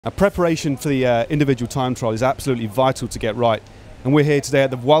Preparation for the individual time trial is absolutely vital to get right, and we're here today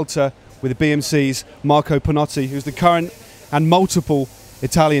at the Vuelta with the BMC's Marco Pinotti, who's the current and multiple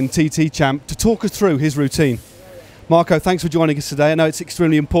Italian TT champ, to talk us through his routine. Marco, thanks for joining us today. I know it's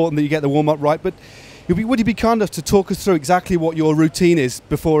extremely important that you get the warm-up right, but would you be kind enough to talk us through exactly what your routine is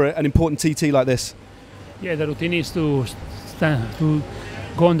before an important TT like this? Yeah, the routine is to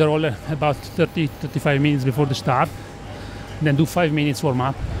go on the roller about 30-35 minutes before the start, then do 5 minutes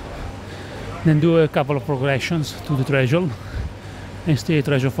warm-up, then do a couple of progressions to the threshold and stay at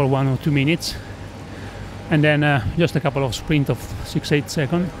threshold for 1 or 2 minutes, and then just a couple of sprint of 6-8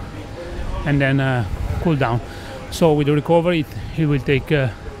 seconds, and then cool down. So with the recovery it will take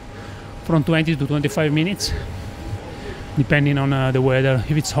from 20 to 25 minutes depending on the weather.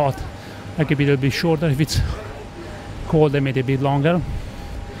 If it's hot, I keep it a little bit shorter. If it's cold, I make it a bit longer,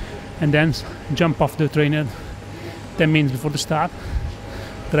 and then jump off the trainer 10 minutes before the start,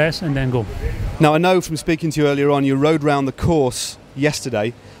 dress, and then go. Now, I know from speaking to you earlier on, you rode round the course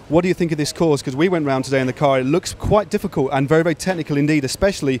yesterday. What do you think of this course? Because we went round today in the car. It looks quite difficult and very, very technical indeed,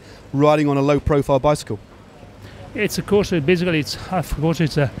 especially riding on a low-profile bicycle. It's a course, basically it's half course,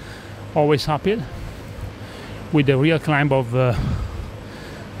 it's always uphill with a real climb of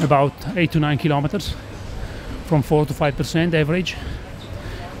about 8 to 9 kilometers from 4 to 5% average,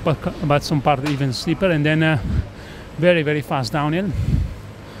 but some part even steeper, and then very, very fast downhill,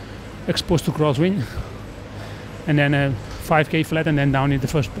 exposed to crosswind, and then 5k flat, and then down in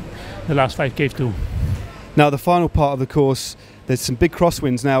the last 5k too. Now, the final part of the course, there's some big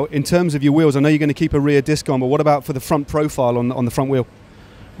crosswinds. Now, in terms of your wheels, I know you're going to keep a rear disc on, but what about for the front profile on the front wheel?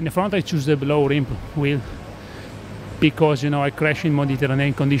 In the front, I choose the low rim wheel because, you know, I crash in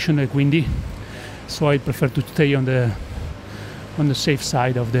Mediterranean condition, like windy, so I prefer to stay on the safe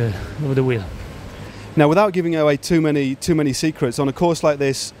side of the wheel. Now, without giving away too many secrets, on a course like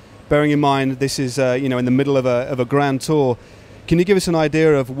this, bearing in mind this is you know, in the middle of a grand tour, can you give us an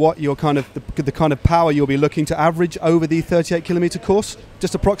idea of what your the kind of power you'll be looking to average over the 38-kilometer course,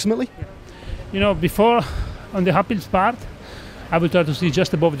 just approximately? You know, before on the uphill part, I will try to see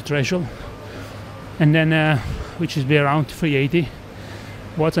just above the threshold, and then which is be around 380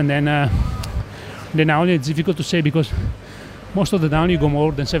 watts, and then the downhill it's difficult to say because most of the down you go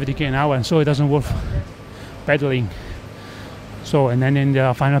more than 70k an hour, and so it doesn't work pedaling. So, and then in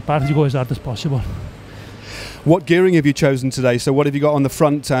the final part you go as hard as possible. What gearing have you chosen today? So what have you got on the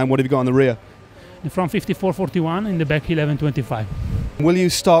front and what have you got on the rear? The front 54-41, in the back 11-25. Will you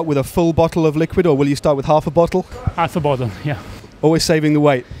start with a full bottle of liquid or will you start with half a bottle? Half a bottle, yeah. Always saving the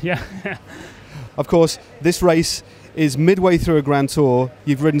weight. Yeah. Of course, this race is midway through a grand tour.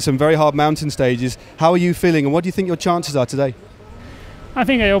 You've ridden some very hard mountain stages. How are you feeling, and what do you think your chances are today? I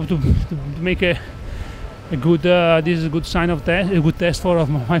think I hope to make a good, this is a good sign of a good test for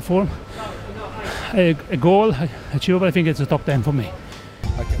my form. A goal achievable, I think it's a top 10 for me.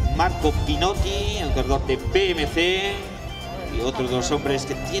 Okay. Marco Pinotti, el corredor de BMC, y otro de los hombres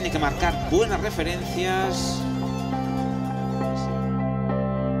que tiene que marcar buenas referencias.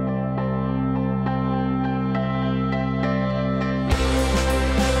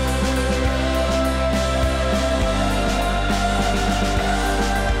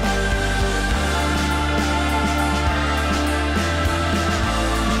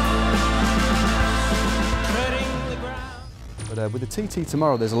 But with the TT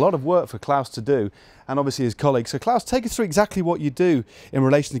tomorrow, there's a lot of work for Klaus to do, and obviously his colleagues. So Klaus, take us through exactly what you do in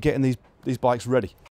relation to getting these bikes ready.